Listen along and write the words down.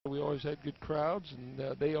We always had good crowds,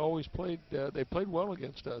 and they always played. They played well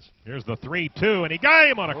against us. Here's the 3-2, and he got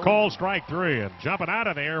him on a cold strike three. And jumping out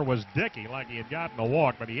of there was Dickey, like he had gotten a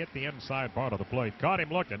walk, but he hit the inside part of the plate. Caught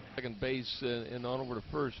him looking. Second base and on over to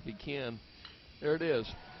first if he can. There it is.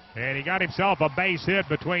 And he got himself a base hit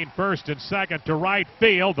between first and second to right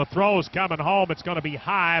field. The throw's coming home. It's going to be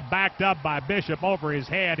high, backed up by Bishop over his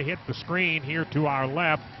head. Hit the screen here to our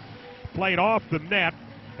left. Played off the net.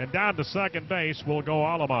 And down to second base will go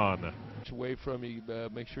Alamon. Away from you,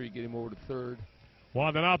 make sure you get him over to third.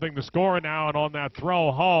 1-0 the score now, and on that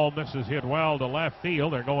throw home, this is hit well to left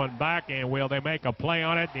field. They're going back, and will they make a play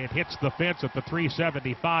on it? It hits the fence at the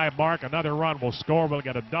 375 mark. Another run will score. We'll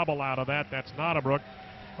get a double out of that. That's Nottebrook.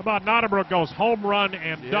 How about Nottebrook goes home run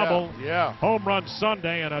and double. Yeah. Home run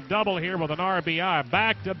Sunday and a double here with an RBI.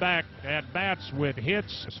 Back-to-back at bats with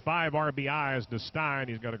hits. 5 RBIs to Stein.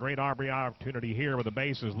 He's got a great RBI opportunity here with the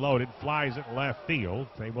bases loaded. Flies it left field.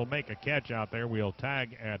 They will make a catch out there. We'll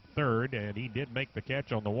tag at third, and he did make the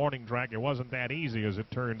catch on the warning track. It wasn't that easy, as it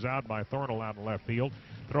turns out, by Thornell out in left field.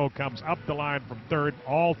 Throw comes up the line from third.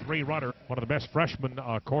 All 3 runners. One of the best freshmen,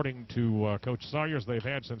 according to Coach Sawyers, they've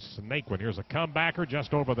had since Naquin. Here's a comebacker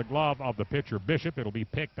just over the glove of the pitcher, Bishop. It'll be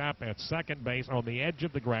picked up at second base on the edge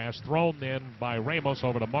of the grass, thrown in by Ramos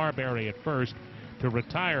over to Marbury at first to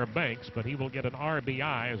retire Banks, but he will get an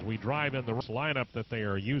RBI as we drive in. The lineup that they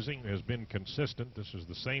are using has been consistent. This is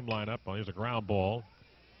the same lineup. Here's a ground ball.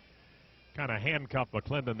 Kind of handcuffed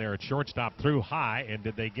McClendon there at shortstop, threw high, and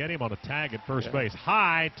did they get him on a tag at first base?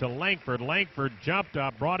 High to Langford. Langford jumped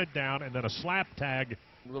up, brought it down, and then a slap tag.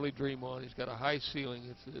 Really dream on. He's got a high ceiling.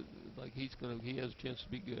 It's like he has a chance to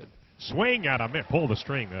be good. Swing at him, pull the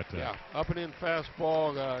string. Yeah, up and in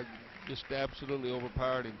fastball, just absolutely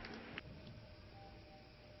overpowered him.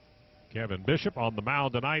 Kevin Bishop on the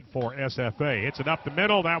mound tonight for SFA. Hits it up the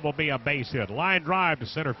middle. That will be a base hit. Line drive to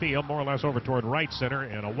center field, more or less over toward right center,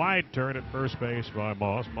 and a wide turn at first base by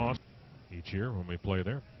Moss. Moss, each year when we play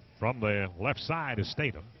there. From the left side is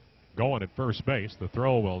Statham. Going at first base. The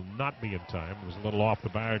throw will not be in time. It was a little off the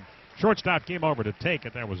bag. Shortstop came over to take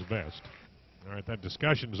it. That was Vest. All right, that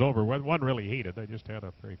discussion's over. One really heated. They just had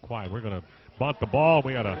a very quiet. We're going to bunt the ball.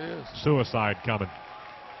 We got a suicide coming.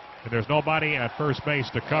 And there's nobody at first base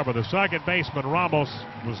to cover. The second baseman, Ramos,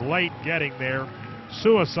 was late getting there.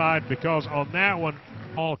 Suicide because on that one,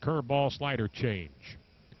 all curveball slider change.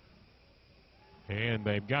 And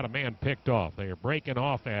they've got a man picked off. They are breaking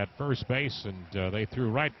off at first base, and they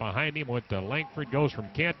threw right behind him. Went to Langford, goes from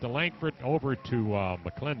Kent to Langford over to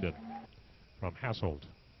McClendon from Hasselt.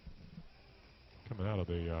 Coming out of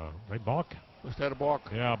the, they balk? Was that a balk?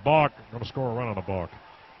 Yeah, balk. Going to score a run on a balk.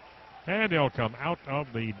 And they'll come out of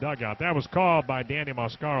the dugout. That was called by Danny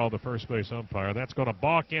Mascaro, the first base umpire. That's going to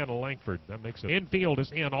balk in Langford. That makes it. Infield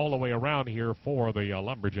is in all the way around here for the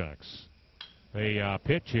Lumberjacks. The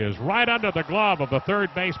pitch is right under the glove of the third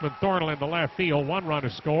baseman, Thornell, in the left field. 1 run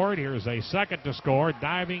is scored. Here's a second to score.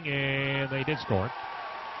 Diving, and they did score it.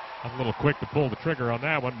 I'm a little quick to pull the trigger on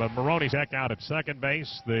that one, but Maroney's heck out at second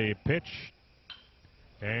base. The pitch,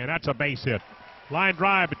 and that's a base hit. Line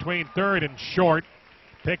drive between third and short.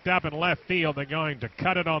 Picked up in left field. They're going to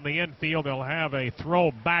cut it on the infield. They'll have a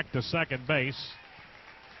throw back to second base.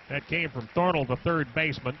 That came from Thornell, the third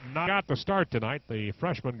baseman. Not got the start tonight. The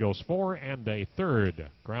freshman goes 4 1/3.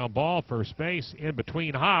 Ground ball, first base, in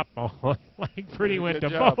between hop. Oh, Langford, he went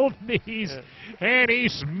to both knees, and he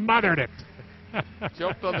smothered it.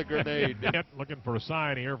 Jumped on the grenade. Looking for a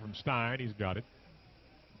sign here from Stein. He's got it.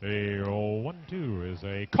 The 1-2 is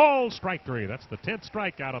a called strike 3. That's the 10th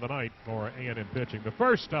strikeout of the night for A&M pitching. The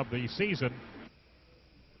first of the season.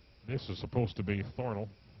 This is supposed to be Thornell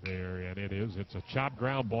there, and it is. It's a chopped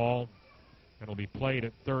ground ball. It'll be played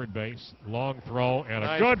at third base. Long throw and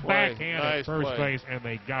a good backhand at first base, and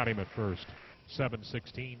they got him at first.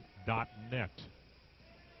 716.net.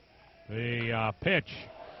 The pitch.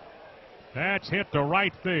 That's hit to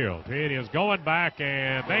right field. It is going back,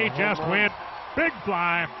 and they just went. Big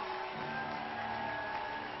fly.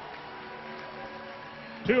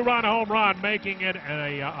 2-run home run, making it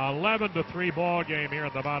a 11-3 ball game here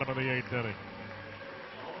at the bottom of the 8th inning.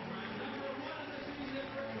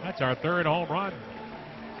 That's our 3rd home run.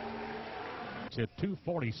 It's hit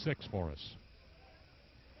 246 for us.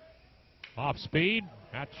 Off speed.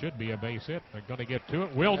 That should be a base hit. They're going to get to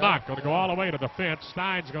it. Will not. Going to go all the way to the fence.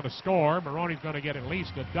 Stein's going to score. Maroney's going to get at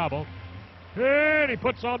least a double. And he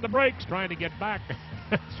puts on the brakes, trying to get back.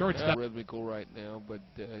 Shortstop. Rhythmical right now, but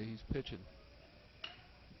he's pitching.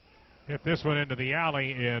 Hit this one into the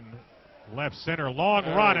alley in left center. Long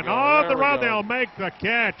run, and on the run they'll make the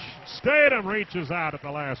catch. Statham reaches out at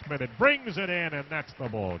the last minute, brings it in, and that's the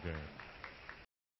ball game.